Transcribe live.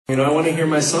You know, I want to hear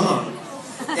my song.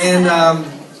 And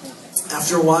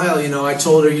after a while, you know, I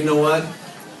told her, you know what?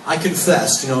 I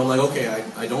confessed, you know, I'm like, okay,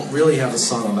 I don't really have a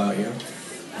song about you.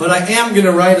 But I am going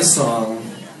to write a song.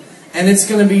 And it's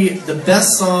going to be the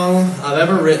best song I've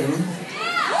ever written.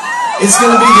 It's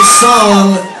going to be the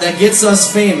song that gets us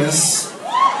famous.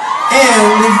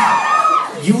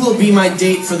 And you will be my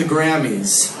date for the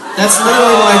Grammys. That's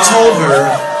literally what I told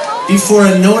her before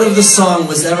a note of the song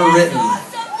was ever written.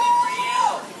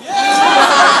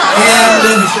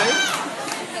 And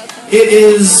it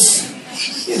is,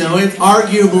 you know, it's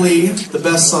arguably the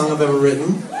best song I've ever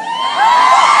written.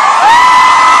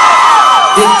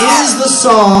 It is the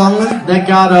song that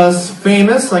got us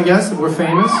famous, I guess, if we're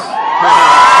famous.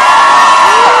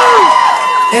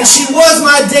 And she was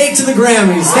my date to the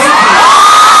Grammys. Thank you.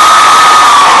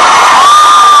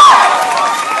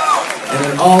 And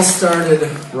it all started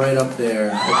right up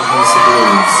there at the House of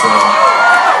Blues.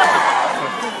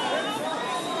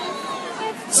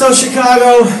 So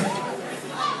Chicago,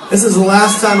 this is the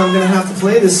last time I'm going to have to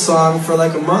play this song for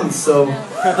like a month, so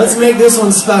let's make this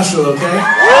one special, okay?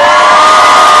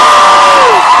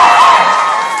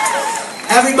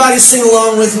 Everybody sing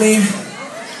along with me.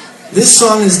 This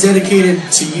song is dedicated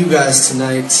to you guys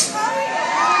tonight.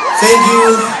 Thank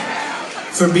you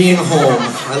for being home.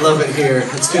 I love it here.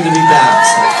 It's good to be back.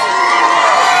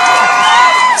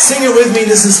 So. Sing it with me.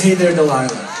 This is Hey There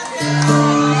Delilah.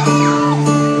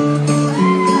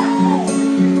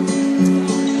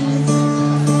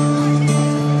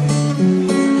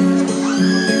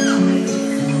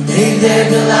 Hey there,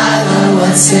 Delilah,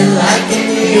 what's it like in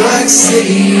New York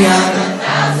City? I'm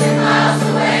 1,000 miles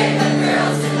away, but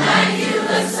girls, tonight you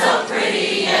look so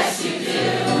pretty, yes you do.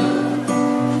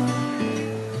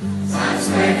 Times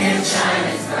Square can shine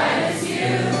as bright as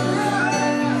you.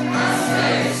 I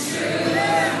swear it's true.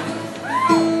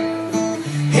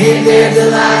 Hey there,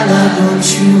 Delilah, don't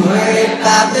you worry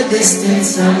about the distance.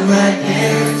 I'm right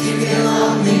here if you get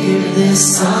lonely. Hear this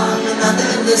song,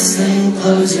 another listen,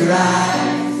 close your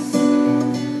eyes.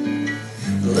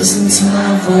 Listen to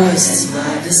my voice, it's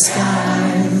my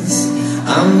disguise.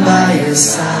 I'm by your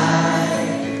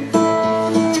side.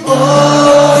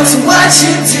 Oh, it's what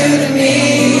you do to me.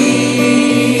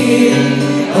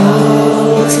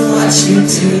 Oh, it's what you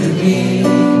do to me.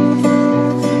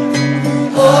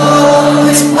 Oh,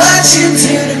 it's what you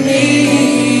do to me.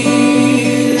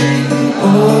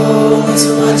 Oh, it's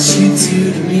what you do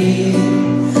to me.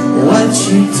 What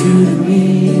you do to me.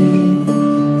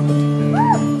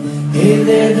 Hey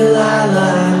there,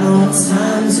 Delilah, I know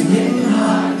times are getting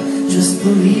hard. Just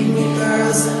believe me,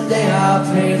 girl, someday I'll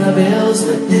pay the bills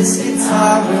with this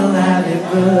guitar. We'll have it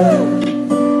good.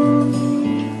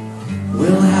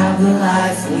 We'll have the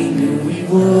life we knew we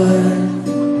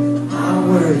would. Our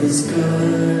word is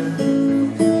good.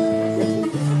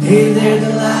 Hey there,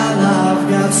 Delilah, I've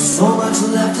got so much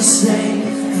left to say.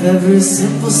 If every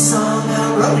simple song I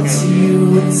wrote to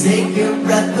you would take your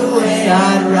breath away,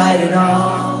 I'd write it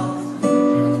all.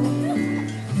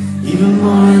 Even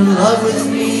more in love with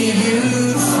me,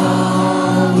 you'd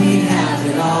fall. We'd have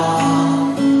it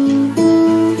all.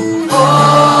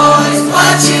 Oh, it's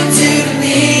what you do to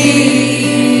me.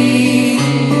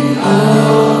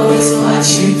 Oh, it's what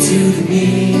you do to me.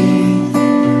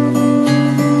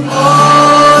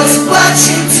 Oh, it's what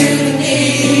you do to me.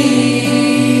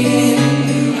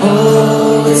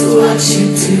 Oh, it's what you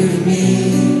do to me.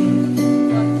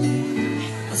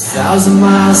 1,000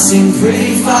 miles seem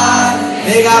pretty far.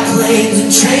 They got planes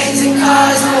and trains and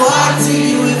cars. I'd walk to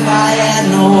you if I had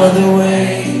no other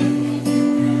way.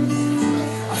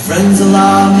 Our friends will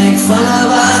all make fun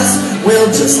of us. We'll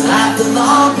just laugh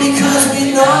along because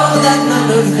we know that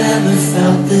none of them have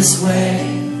felt this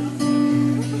way.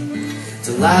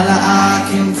 Delilah, I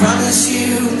can promise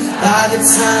you, by the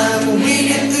time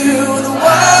we get through, the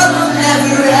world will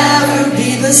never ever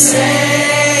be the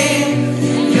same.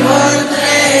 You're the name.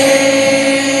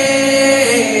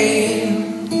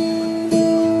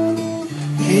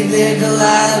 Hey there,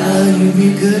 Delilah, you'll be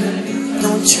good.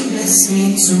 Don't you miss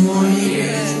me? 2 more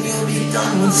years and you'll be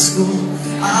done with school.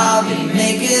 I'll be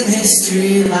making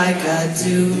history like I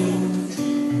do.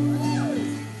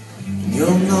 And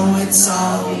you'll know it's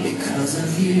all because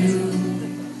of you.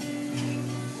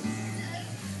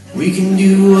 We can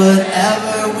do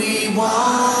whatever we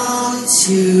want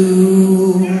to.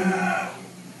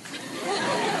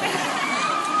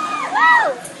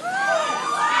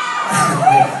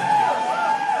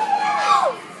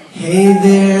 Hey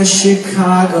there,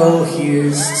 Chicago,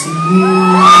 here's to you.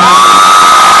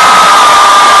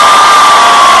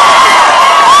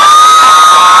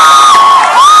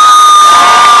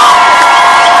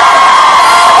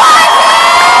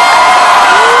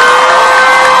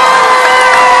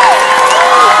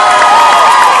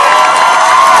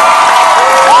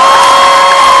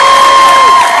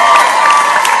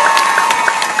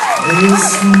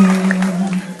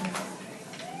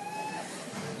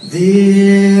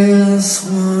 This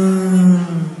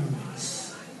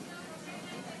one's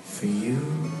for you.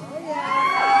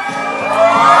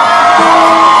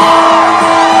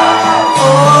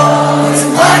 Oh, it's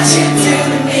what you do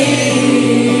to me.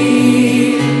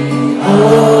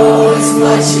 Oh, it's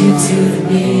what you do to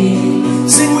me.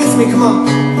 Sing with me, come on.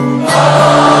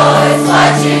 Oh, it's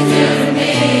what you do to me.